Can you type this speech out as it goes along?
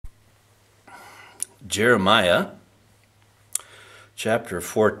Jeremiah chapter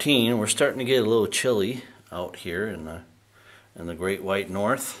 14. We're starting to get a little chilly out here in the great white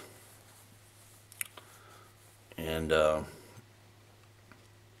north. And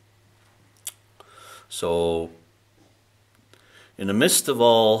so in the midst of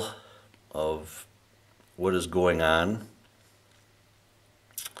all of what is going on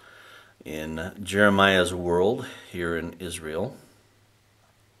in Jeremiah's world here in Israel,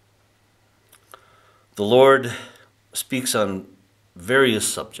 the Lord speaks on various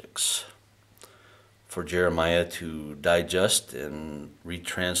subjects for Jeremiah to digest and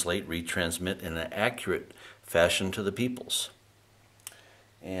retransmit in an accurate fashion to the peoples.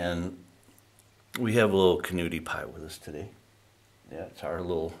 And we have a little Canute Pie with us today. Yeah, it's our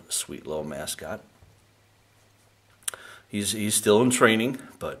little sweet little mascot. He's still in training,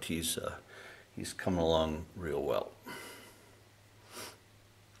 but he's coming along real well.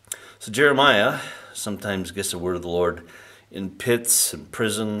 So Jeremiah sometimes gets the word of the Lord in pits, in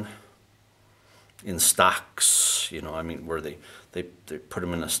prison, in stocks, where they put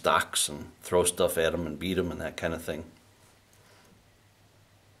him in the stocks and throw stuff at him and beat him and that kind of thing.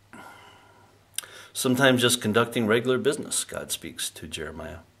 Sometimes just conducting regular business, God speaks to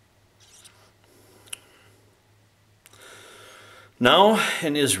Jeremiah. Now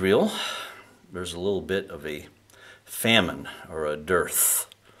in Israel, there's a little bit of a famine or a dearth,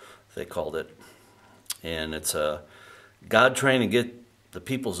 they called it. And it's God trying to get the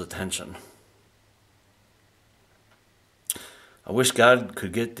people's attention. I wish God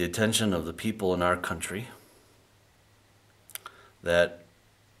could get the attention of the people in our country, that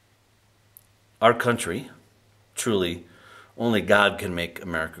our country, truly, only God can make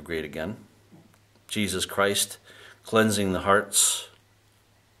America great again. Jesus Christ cleansing the hearts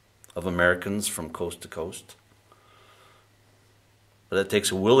of Americans from coast to coast. But that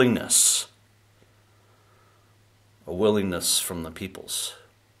takes a willingness from the peoples.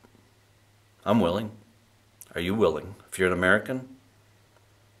 I'm willing. Are you willing? If you're an American,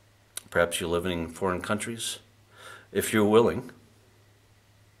 perhaps you're living in foreign countries, if you're willing,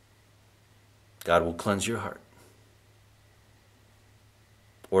 God will cleanse your heart,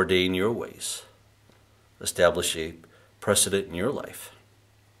 ordain your ways, establish a precedent in your life,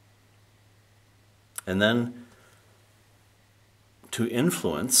 and then to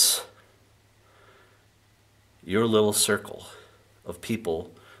influence your little circle of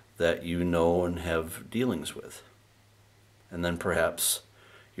people that you know and have dealings with. And then perhaps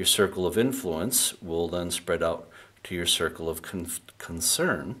your circle of influence will then spread out to your circle of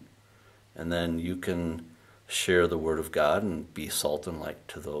concern, and then you can share the Word of God and be salt and light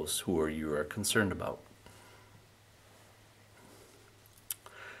to those who you are concerned about.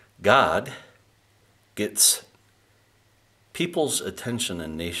 God gets people's attention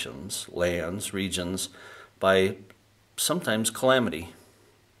in nations, lands, regions, by sometimes calamity.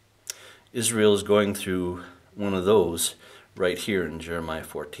 Israel is going through one of those right here in Jeremiah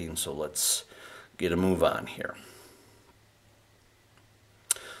 14, so let's get a move on here.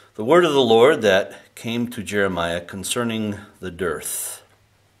 The word of the Lord that came to Jeremiah concerning the dearth.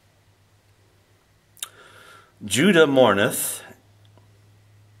 Judah mourneth,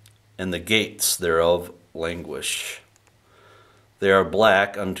 and the gates thereof languish. They are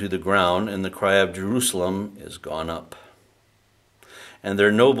black unto the ground, and the cry of Jerusalem is gone up. And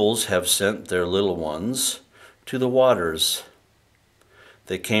their nobles have sent their little ones to the waters.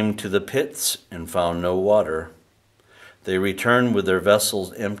 They came to the pits and found no water. They returned with their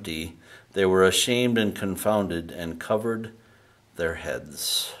vessels empty. They were ashamed and confounded and covered their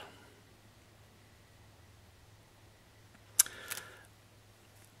heads.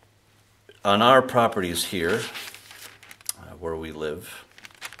 On our properties here, where we live,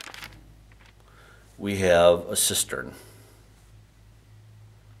 we have a cistern.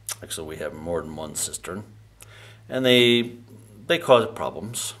 Actually, we have more than one cistern, and they cause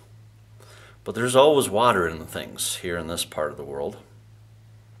problems. But there's always water in the things here in this part of the world.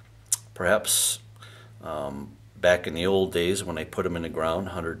 Perhaps back in the old days when they put them in the ground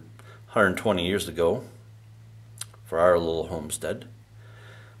 120 years ago for our little homestead,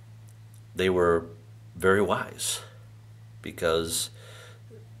 they were very wise, because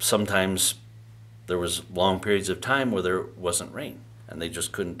sometimes there was long periods of time where there wasn't rain and they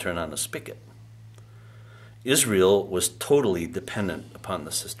just couldn't turn on a spigot. Israel was totally dependent upon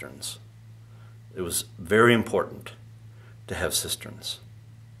the cisterns. It was very important to have cisterns.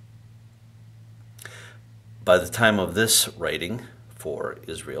 By the time of this writing for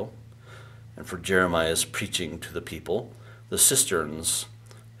Israel and for Jeremiah's preaching to the people, the cisterns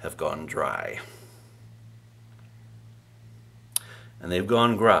have gone dry. And they've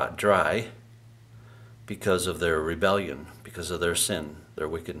gone dry because of their rebellion, because of their sin, their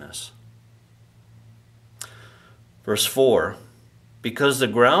wickedness. Verse 4, because the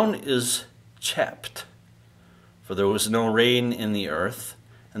ground is chapped, for there was no rain in the earth,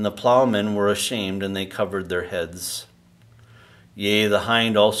 and the plowmen were ashamed, and they covered their heads. Yea, the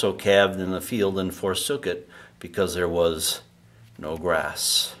hind also calved in the field and forsook it, because there was no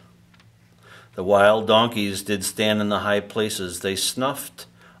grass. The wild donkeys did stand in the high places. They snuffed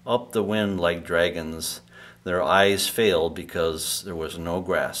up the wind like dragons. Their eyes failed because there was no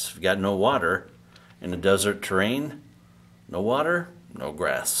grass. If you got no water in a desert terrain, no water, no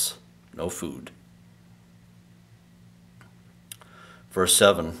grass, no food. Verse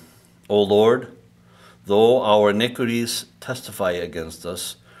 7, O Lord, though our iniquities testify against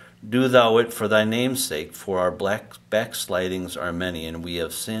us, do thou it for thy name's sake, for our backslidings are many, and we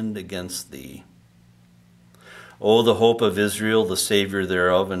have sinned against thee. O the hope of Israel, the Savior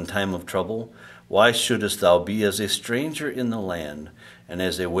thereof in time of trouble, why shouldest thou be as a stranger in the land, and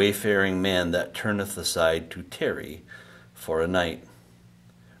as a wayfaring man that turneth aside to tarry for a night?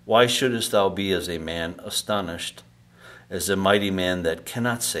 Why shouldest thou be as a man astonished, as a mighty man that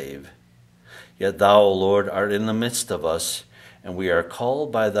cannot save? Yet thou, O Lord, art in the midst of us, and we are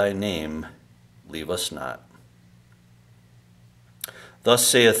called by thy name. Leave us not. Thus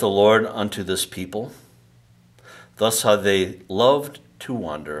saith the Lord unto this people, thus have they loved to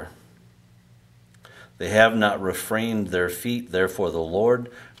wander. They have not refrained their feet, therefore the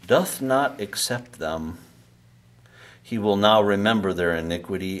Lord doth not accept them. He will now remember their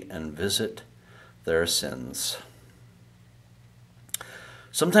iniquity and visit their sins.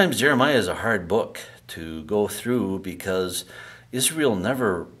 Sometimes Jeremiah is a hard book to go through because Israel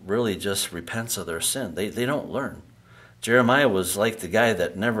never really just repents of their sin. They don't learn. Jeremiah was like the guy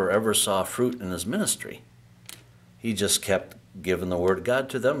that never ever saw fruit in his ministry. He just kept giving the word of God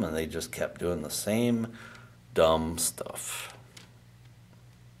to them, and they just kept doing the same dumb stuff.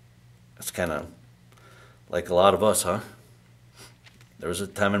 It's kind of like a lot of us, huh? There was a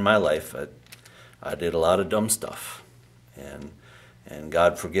time in my life I did a lot of dumb stuff, and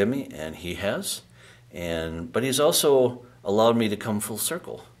God forgive me, and He has, but He's also allowed me to come full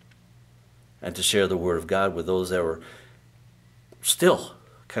circle and to share the Word of God with those that were still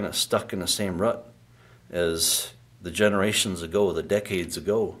kind of stuck in the same rut as the generations ago, the decades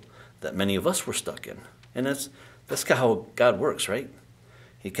ago, that many of us were stuck in. And that's how God works, right?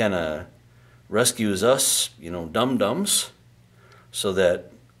 He kind of rescues us, dum-dums, so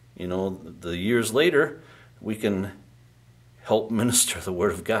that, the years later, we can help minister the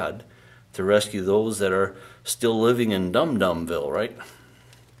Word of God to rescue those that are still living in dum-dumville, right?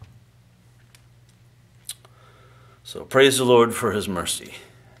 So praise the Lord for His mercy.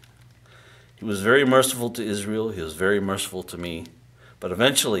 He was very merciful to Israel. He was very merciful to me. But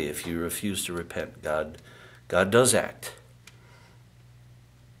eventually, if you refuse to repent, God does act.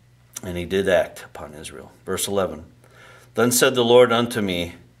 And He did act upon Israel. Verse 11, Then said the Lord unto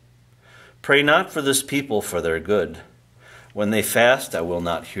me, Pray not for this people for their good. When they fast, I will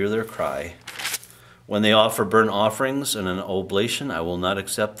not hear their cry. When they offer burnt offerings and an oblation, I will not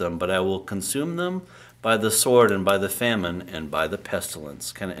accept them, but I will consume them by the sword and by the famine and by the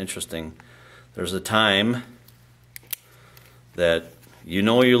pestilence. Kind of interesting. There's a time that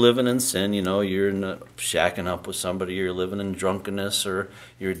you're living in sin, you're shacking up with somebody, you're living in drunkenness, or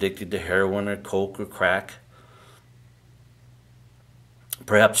you're addicted to heroin or coke or crack.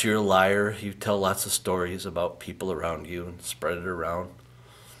 Perhaps you're a liar. You tell lots of stories about people around you and spread it around.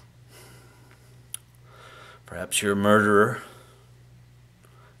 Perhaps you're a murderer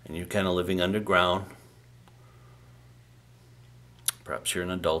and you're kind of living underground. Perhaps you're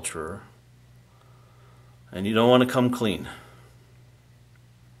an adulterer and you don't want to come clean.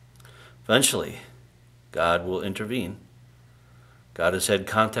 Eventually, God will intervene. God has had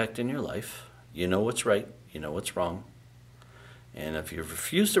contact in your life. You know what's right. You know what's wrong. And if you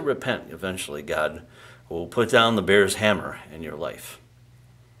refuse to repent, eventually God will put down the bear's hammer in your life.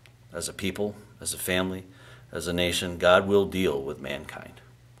 As a people, as a family, as a nation, God will deal with mankind.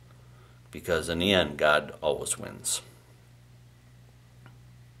 Because in the end, God always wins.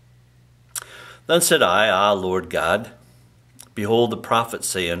 Then said I, Ah, Lord God, behold, the prophets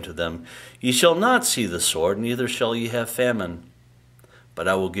say unto them, Ye shall not see the sword, neither shall ye have famine, but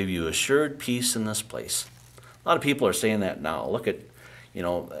I will give you assured peace in this place. A lot of people are saying that now. Look at,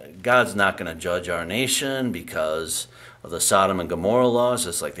 God's not going to judge our nation because of the Sodom and Gomorrah laws.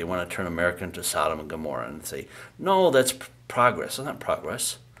 It's like they want to turn America into Sodom and Gomorrah and say, no, that's progress. That's not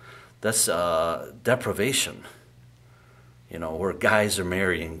progress. That's deprivation. Where guys are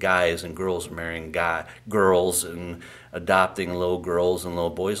marrying guys and girls are marrying girls, and adopting little girls and little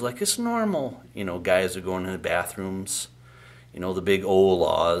boys like it's normal. Guys are going in the bathrooms. The big old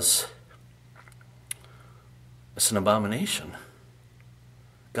laws. It's an abomination.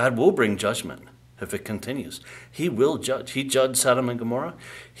 God will bring judgment if it continues. He will judge. He judged Sodom and Gomorrah.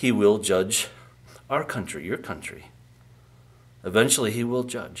 He will judge our country, your country. Eventually he will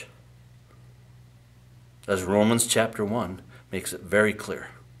judge. As Romans chapter 1 makes it very clear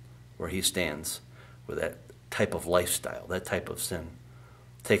where he stands with that type of lifestyle, that type of sin.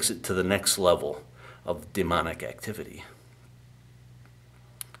 Takes it to the next level of demonic activity.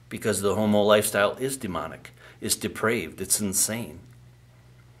 Because the homo lifestyle is demonic. It's depraved. It's insane.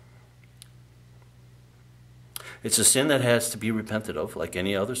 It's a sin that has to be repented of, like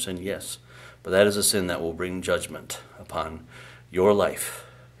any other sin, yes. But that is a sin that will bring judgment upon your life,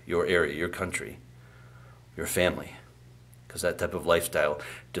 your area, your country, your family. Because that type of lifestyle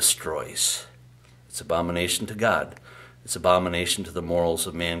destroys. It's abomination to God. It's abomination to the morals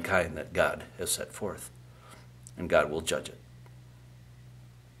of mankind that God has set forth. And God will judge it.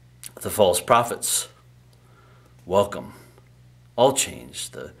 The false prophets welcome all change,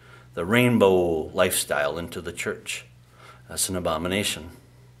 the rainbow lifestyle into the church. That's an abomination.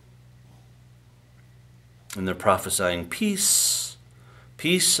 And they're prophesying peace,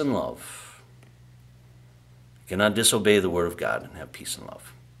 peace and love. You cannot disobey the word of God and have peace and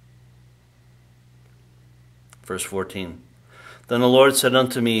love. Verse 14. Then the Lord said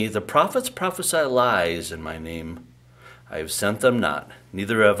unto me, the prophets prophesy lies in my name. I have sent them not,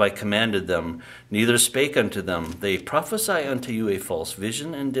 neither have I commanded them, neither spake unto them. They prophesy unto you a false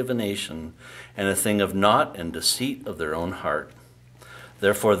vision and divination, and a thing of naught and deceit of their own heart.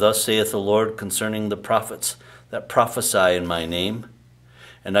 Therefore thus saith the Lord concerning the prophets that prophesy in my name,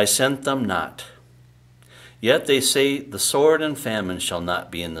 and I sent them not. Yet they say, the sword and famine shall not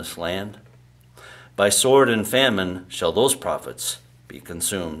be in this land. By sword and famine shall those prophets be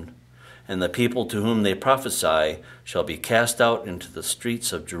consumed. And the people to whom they prophesy shall be cast out into the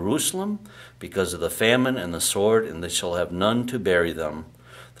streets of Jerusalem because of the famine and the sword, and they shall have none to bury them,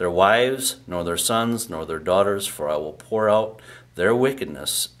 their wives, nor their sons, nor their daughters, for I will pour out their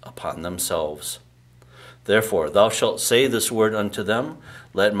wickedness upon themselves. Therefore thou shalt say this word unto them,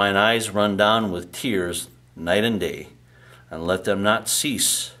 let mine eyes run down with tears night and day, and let them not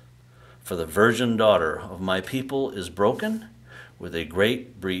cease. For the virgin daughter of my people is broken with a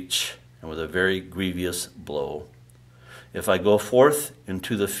great breach, and with a very grievous blow. If I go forth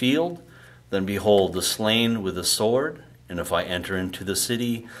into the field, then behold the slain with the sword, and if I enter into the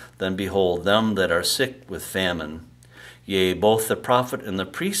city, then behold them that are sick with famine. Yea, both the prophet and the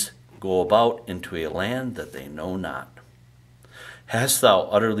priest go about into a land that they know not. Hast thou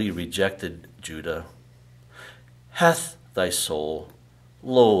utterly rejected Judah? Hath thy soul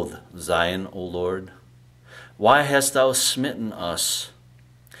loathed Zion, O Lord? Why hast thou smitten us?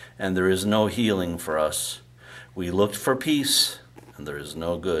 And there is no healing for us. We looked for peace, and there is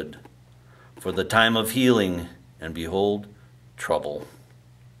no good. For the time of healing, and behold, trouble.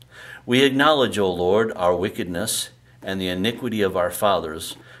 We acknowledge, O Lord, our wickedness and the iniquity of our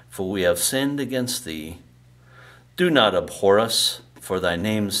fathers, for we have sinned against thee. Do not abhor us for thy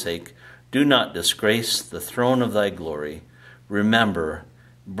name's sake. Do not disgrace the throne of thy glory. Remember,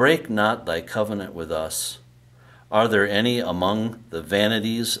 break not thy covenant with us. Are there any among the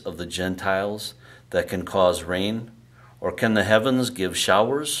vanities of the Gentiles that can cause rain? Or can the heavens give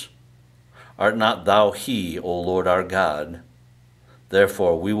showers? Art not thou he, O Lord our God?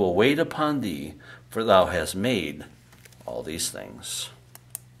 Therefore we will wait upon thee, for thou hast made all these things.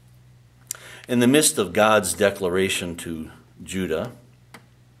 In the midst of God's declaration to Judah,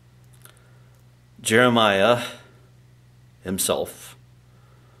 Jeremiah himself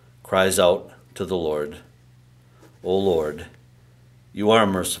cries out to the Lord, O Lord, you are a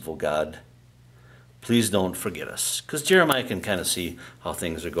merciful God. Please don't forget us. Because Jeremiah can kind of see how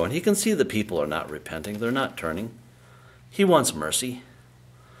things are going. He can see the people are not repenting. They're not turning. He wants mercy.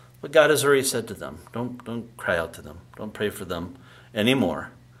 But God has already said to them, don't cry out to them. Don't pray for them anymore.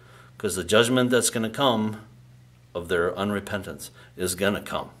 Because the judgment that's going to come of their unrepentance is going to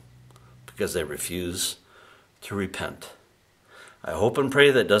come. Because they refuse to repent. I hope and pray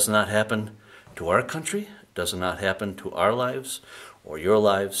that does not happen to our country. Does not happen to our lives or your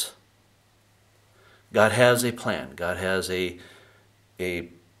lives. God has a plan. God has a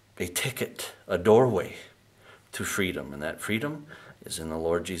ticket, a doorway to freedom. And that freedom is in the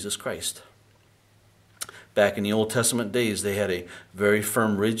Lord Jesus Christ. Back in the Old Testament days, they had a very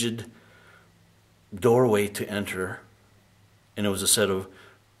firm, rigid doorway to enter. And it was a set of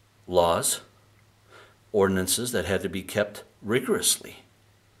laws, ordinances that had to be kept rigorously.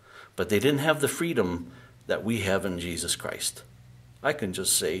 But they didn't have the freedom that we have in Jesus Christ. I can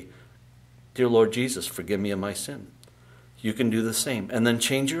just say, "Dear Lord Jesus, forgive me of my sin." You can do the same, and then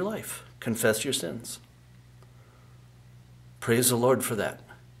change your life. Confess your sins. Praise the Lord for that.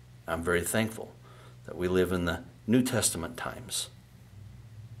 I'm very thankful that we live in the New Testament times.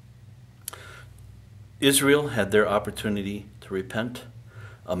 Israel had their opportunity to repent.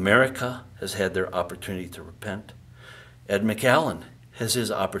 America has had their opportunity to repent. Ed McAllen has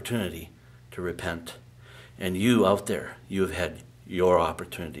his opportunity to repent. And you out there, you have had your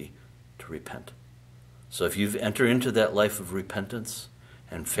opportunity to repent. So if you've entered into that life of repentance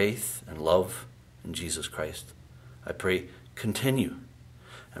and faith and love in Jesus Christ, I pray continue.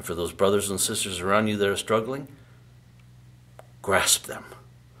 And for those brothers and sisters around you that are struggling, grasp them.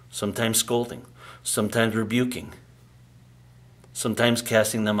 Sometimes scolding, sometimes rebuking, sometimes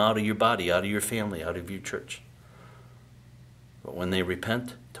casting them out of your body, out of your family, out of your church. But when they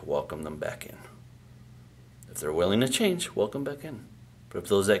repent, to welcome them back in. If they're willing to change, welcome back in. But if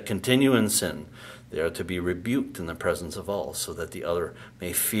those that continue in sin, they are to be rebuked in the presence of all, so that the other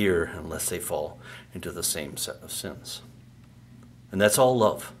may fear unless they fall into the same set of sins. And that's all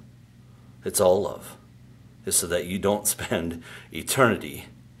love. It's all love. It's so that you don't spend eternity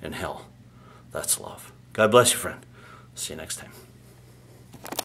in hell. That's love. God bless you, friend. See you next time.